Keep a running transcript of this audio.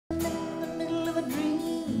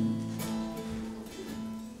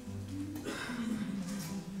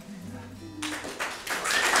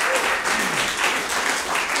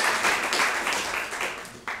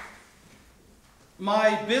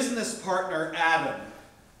My business partner, Adam,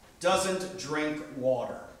 doesn't drink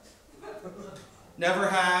water. Never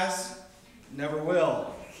has, never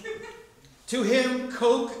will. To him,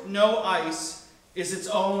 Coke No Ice is its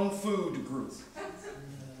own food group.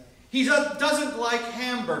 He doesn't like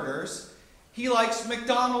hamburgers. He likes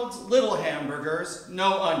McDonald's little hamburgers,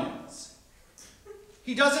 no onions.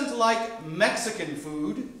 He doesn't like Mexican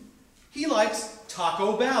food. He likes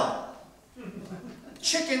Taco Bell.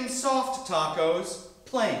 Chicken soft tacos,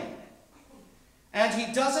 plain. And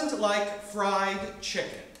he doesn't like fried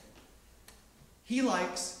chicken. He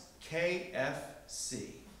likes KFC.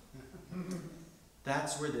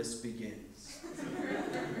 That's where this begins.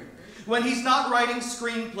 When he's not writing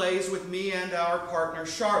screenplays with me and our partner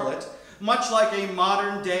Charlotte, much like a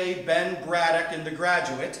modern-day Ben Braddock in The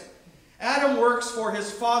Graduate, Adam works for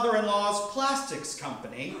his father-in-law's plastics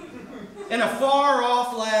company in a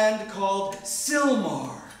far-off land called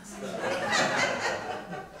Silmar,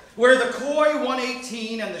 where the coy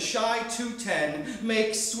 118 and the shy 210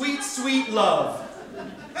 make sweet, sweet love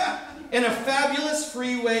in a fabulous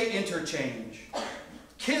freeway interchange,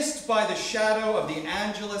 kissed by the shadow of the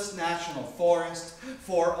Angeles National Forest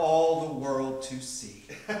for all the world to see.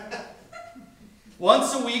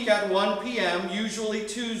 Once a week at 1 p.m., usually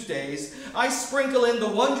Tuesdays, I sprinkle in the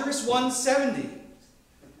wondrous 170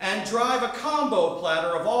 and drive a combo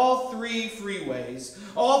platter of all three freeways,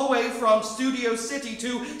 all the way from Studio City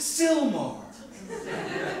to Silmar,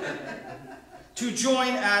 to join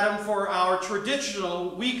Adam for our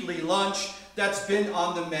traditional weekly lunch that's been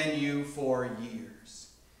on the menu for years.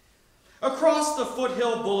 Across the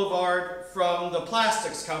foothill boulevard from the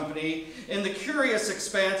plastics company, in the curious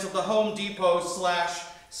expanse of the Home Depot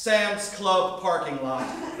 / Sam's Club parking lot,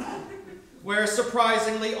 where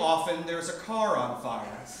surprisingly often there's a car on fire.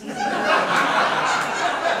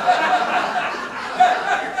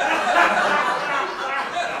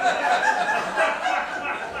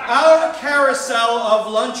 Our carousel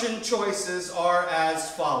of luncheon choices are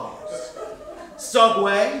as follows: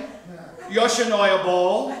 Subway, Yoshinoya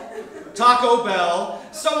Bowl, Taco Bell.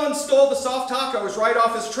 Someone stole the soft tacos right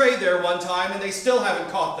off his tray there one time and they still haven't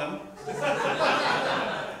caught them.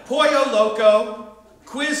 Pollo Loco,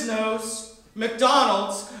 Quiznos,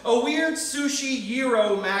 McDonald's, a weird sushi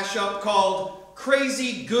gyro mashup called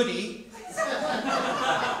Crazy Goody.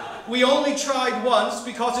 We only tried once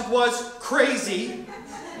because it was crazy,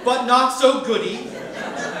 but not so goody.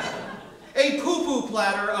 A poo-poo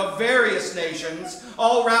platter of various nations,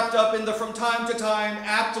 all wrapped up in the from time to time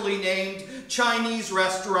aptly named Chinese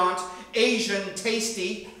restaurant Asian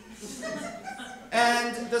Tasty,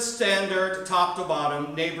 and the standard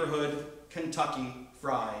top-to-bottom neighborhood Kentucky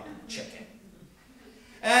Fried Chicken.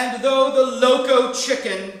 And though the loco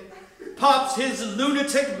chicken pops his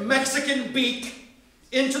lunatic Mexican beak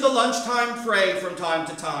into the lunchtime fray from time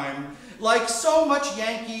to time, like so much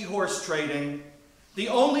Yankee horse trading, the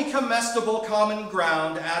only comestible common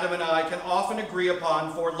ground Adam and I can often agree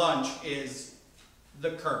upon for lunch is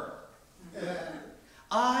the curb.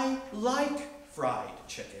 I like fried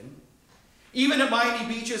chicken, even at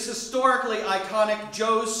Miami Beach's historically iconic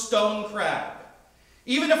Joe's Stone Crab,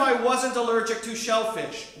 even if I wasn't allergic to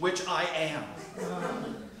shellfish, which I am.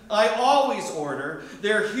 I always order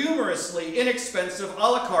their humorously inexpensive a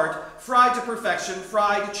la carte, fried to perfection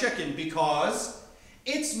fried chicken because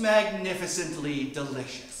it's magnificently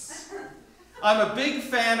delicious. I'm a big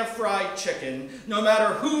fan of fried chicken, no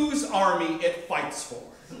matter whose army it fights for.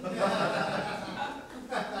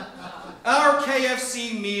 Our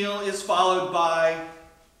KFC meal is followed by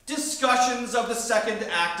discussions of the second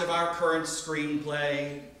act of our current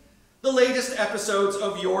screenplay, the latest episodes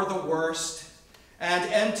of You're the Worst,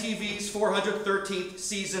 and MTV's 413th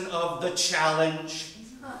season of The Challenge,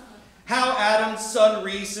 how Adam's son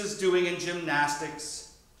Reese is doing in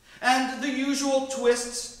gymnastics, and the usual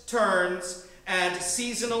twists, turns, and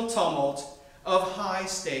seasonal tumult of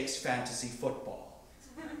high-stakes fantasy football.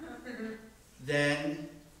 Then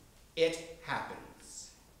it happens.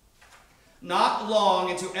 Not long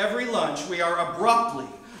into every lunch, we are abruptly,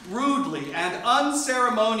 rudely, and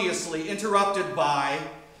unceremoniously interrupted by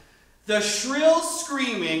the shrill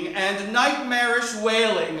screaming and nightmarish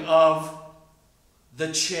wailing of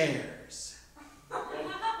the chairs.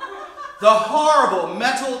 The horrible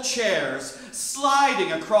metal chairs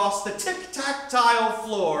sliding across the tic-tac-tile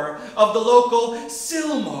floor of the local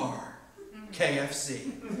Silmar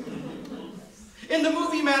KFC. In the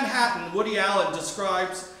movie Manhattan, Woody Allen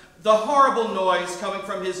describes the horrible noise coming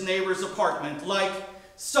from his neighbor's apartment like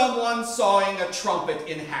someone sawing a trumpet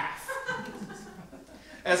in half.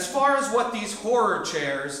 As far as what these horror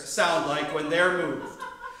chairs sound like when they're moved,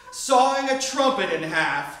 sawing a trumpet in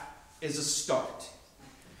half is a start.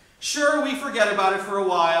 Sure, we forget about it for a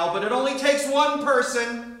while, but it only takes one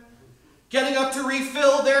person getting up to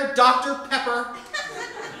refill their Dr. Pepper,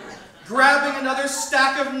 grabbing another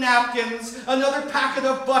stack of napkins, another packet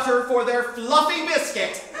of butter for their fluffy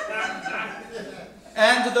biscuit,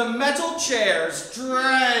 and the metal chairs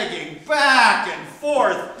dragging back and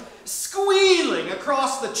forth, squealing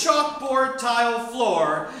across the chalkboard tile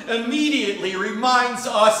floor immediately reminds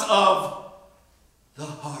us of the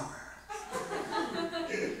horror.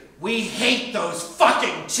 We hate those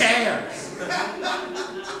fucking chairs.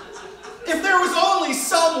 If there was only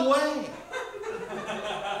some way,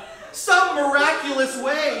 some miraculous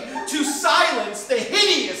way to silence the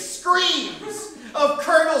hideous screams of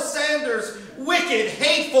Colonel Sanders' wicked,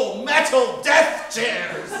 hateful metal death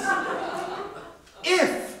chairs.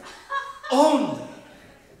 If only.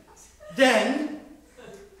 Then,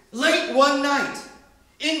 late one night,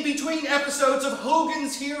 in between episodes of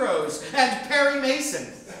Hogan's Heroes and Perry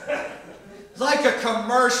Mason, like a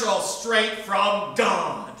commercial straight from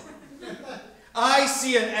God, I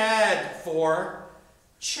see an ad for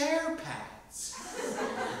chair pads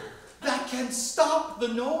that can stop the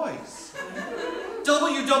noise.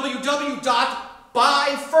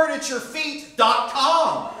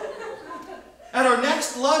 www.buyfurniturefeet.com. At our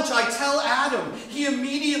next lunch, I tell Adam. He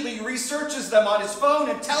immediately researches them on his phone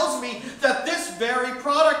and tells me that this very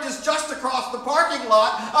product is just across the parking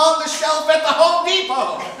lot on the shelf at the Home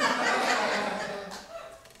Depot.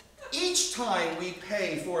 Each time we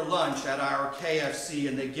pay for lunch at our KFC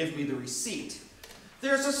and they give me the receipt,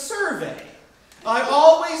 there's a survey I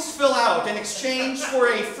always fill out in exchange for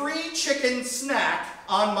a free chicken snack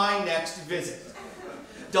on my next visit.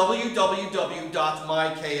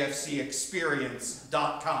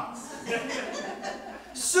 www.mykfcexperience.com.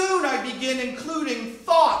 Soon I begin including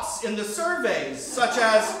thoughts in the surveys, such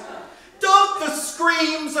as, don't the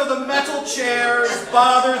screams of the metal chairs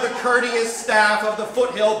bother the courteous staff of the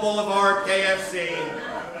Foothill Boulevard KFC?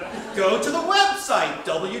 Go to the website,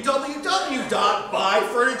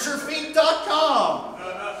 www.buyfurniturefeet.com,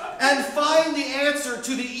 and find the answer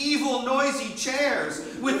to the evil, noisy chairs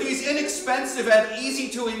with these inexpensive and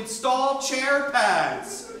easy-to-install chair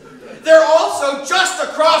pads. They're also just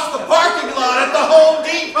across the parking lot at the Home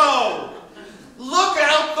Depot. Look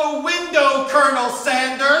out the window, Colonel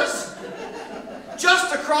Sanders.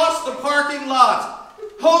 Just across the parking lot,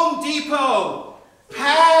 Home Depot,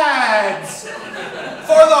 pads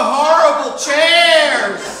for the horrible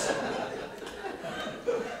chairs.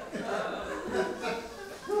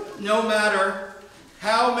 No matter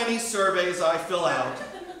how many surveys I fill out,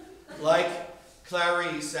 like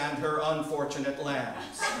Clarice and her unfortunate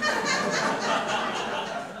lambs,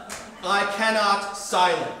 I cannot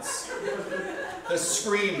silence the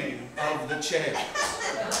screaming of the chairs.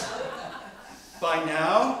 By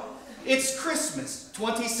now, it's Christmas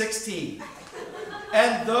 2016,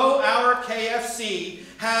 and though our KFC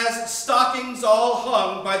has stockings all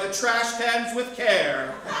hung by the trash cans with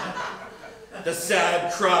care, the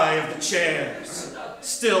sad cry of the chairs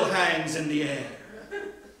still hangs in the air.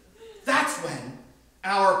 That's when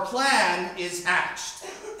our plan is hatched.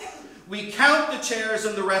 We count the chairs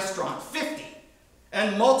in the restaurant, 50,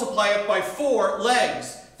 and multiply it by 4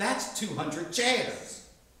 legs. That's 200 chairs,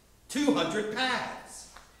 200 pads.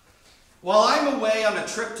 While I'm away on a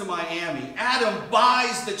trip to Miami, Adam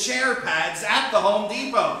buys the chair pads at the Home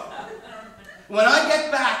Depot. When I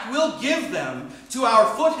get back, we'll give them to our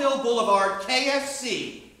Foothill Boulevard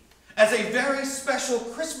KFC as a very special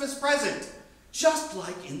Christmas present, just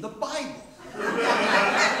like in the Bible.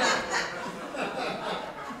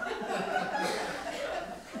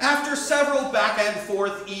 After several back and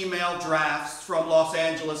forth email drafts from Los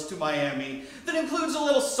Angeles to Miami that includes a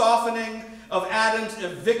little softening of Adam's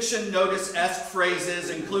eviction notice-esque phrases,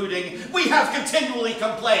 including, "We have continually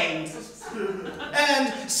complained,"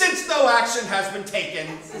 and "since no action has been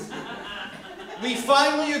taken," we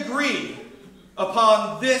finally agree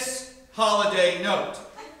upon this holiday note.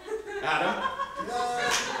 Adam?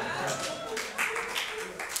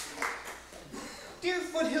 Dear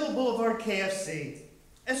Foothill Boulevard KFC,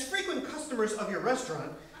 as frequent customers of your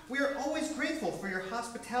restaurant, we are always grateful for your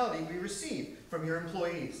hospitality we receive from your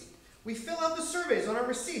employees. We fill out the surveys on our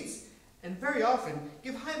receipts and very often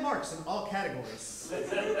give high marks in all categories.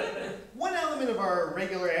 One element of our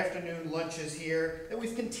regular afternoon lunches here that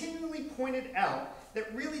we've continually pointed out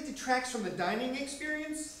that really detracts from the dining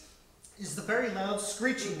experience is the very loud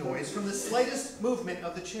screeching noise from the slightest movement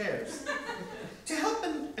of the chairs. To help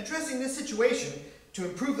in addressing this situation, to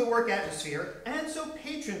improve the work atmosphere, and so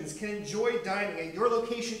patrons can enjoy dining at your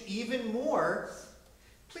location even more,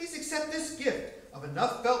 please accept this gift of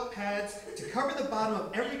enough felt pads to cover the bottom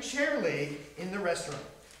of every chair leg in the restaurant.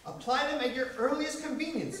 Apply them at your earliest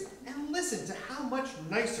convenience and listen to how much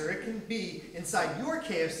nicer it can be inside your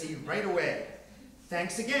KFC right away.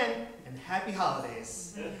 Thanks again, and happy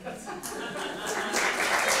holidays.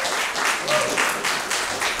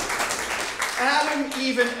 Adam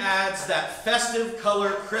even adds that festive color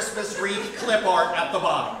Christmas wreath clip art at the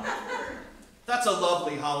bottom. That's a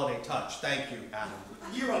lovely holiday touch. Thank you, Adam.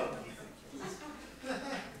 You're welcome.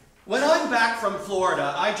 When I'm back from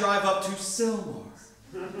Florida, I drive up to Sylmar.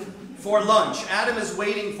 For lunch, Adam is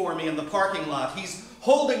waiting for me in the parking lot. He's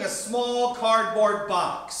holding a small cardboard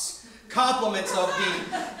box, compliments of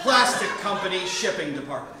the plastic company shipping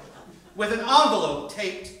department, with an envelope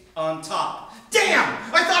taped on top. Damn!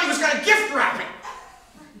 I thought he was going to gift wrap it!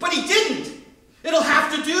 But he didn't! It'll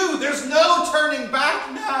have to do! There's no turning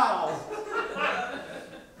back now!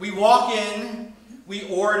 We walk in, we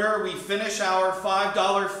order, we finish our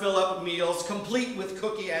 $5 fill-up meals, complete with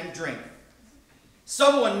cookie and drink.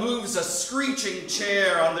 Someone moves a screeching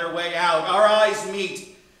chair on their way out. Our eyes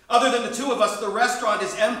meet. Other than the two of us, the restaurant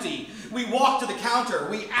is empty. We walk to the counter.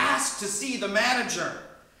 We ask to see the manager.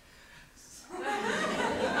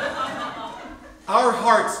 Our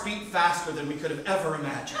hearts beat faster than we could have ever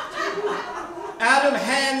imagined. Adam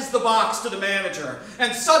hands the box to the manager,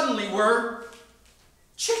 and suddenly we're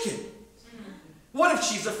chicken. What if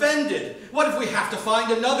she's offended? What if we have to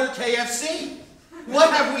find another KFC?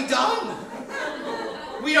 What have we done?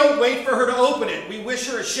 We don't wait for her to open it. We wish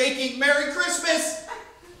her a shaky Merry Christmas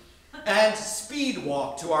and speed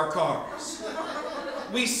walk to our cars.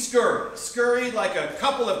 We scurry like a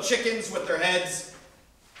couple of chickens with their heads,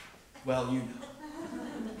 well, you know.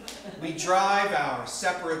 We drive our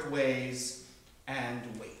separate ways and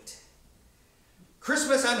wait.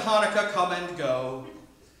 Christmas and Hanukkah come and go.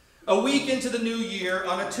 A week into the new year,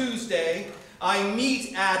 on a Tuesday, I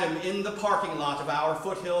meet Adam in the parking lot of our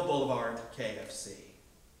Foothill Boulevard KFC.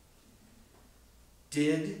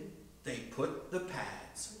 Did they put the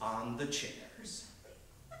pads on the chairs?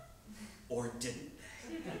 Or didn't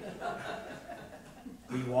they?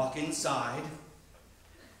 We walk inside.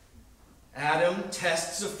 Adam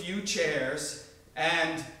tests a few chairs,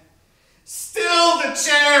 and still the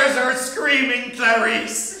chairs are screaming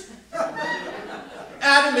Clarice.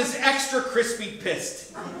 Adam is extra crispy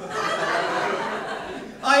pissed.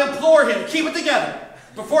 I implore him, keep it together.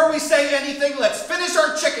 Before we say anything, let's finish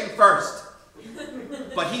our chicken first.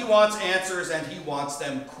 But he wants answers, and he wants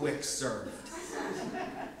them quick served.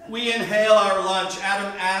 We inhale our lunch.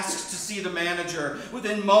 Adam asks to see the manager.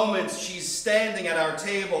 Within moments, she's standing at our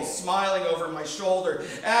table, smiling over my shoulder.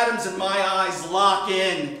 Adam's and my eyes lock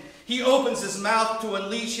in. He opens his mouth to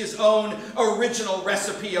unleash his own original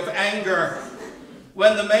recipe of anger.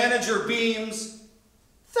 When the manager beams,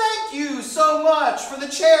 "Thank you so much for the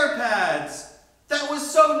chair pads. That was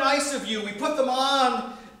so nice of you. We put them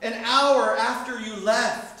on an hour after you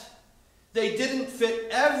left. They didn't fit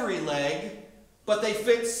every leg, but they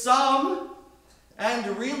fit some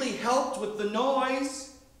and really helped with the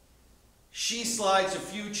noise." She slides a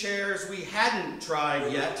few chairs we hadn't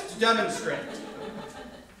tried yet to demonstrate.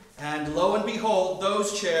 And lo and behold,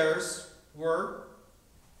 those chairs were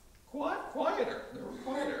quieter. They were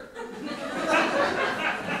quieter.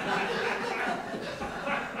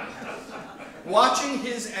 Watching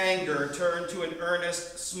his anger turn to an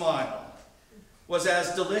earnest smile was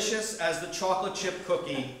as delicious as the chocolate chip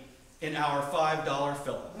cookie in our $5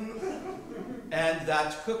 fill-up. And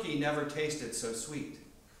that cookie never tasted so sweet.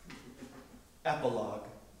 Epilogue.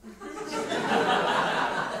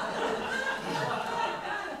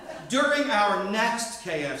 During our next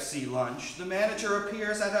KFC lunch, the manager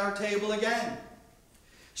appears at our table again.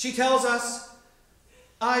 She tells us,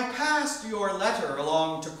 "I passed your letter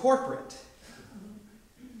along to corporate.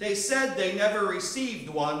 They said they never received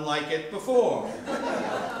one like it before.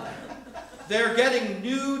 They're getting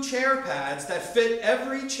new chair pads that fit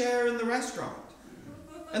every chair in the restaurant.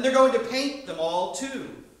 And they're going to paint them all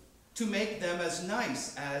too, to make them as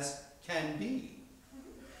nice as can be."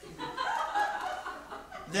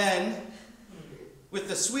 Then, with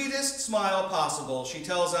the sweetest smile possible, she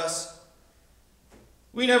tells us,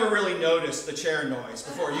 "We never really noticed the chair noise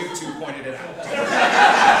before you two pointed it out."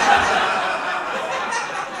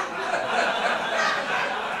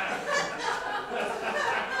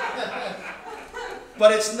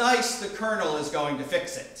 But it's nice the Colonel is going to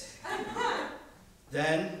fix it.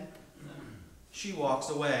 Then she walks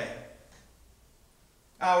away.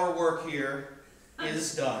 Our work here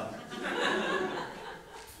is done.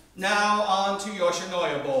 Now on to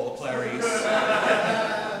Yoshinoya Bowl, Clarice.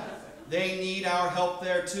 They need our help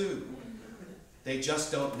there too. They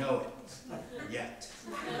just don't know it yet.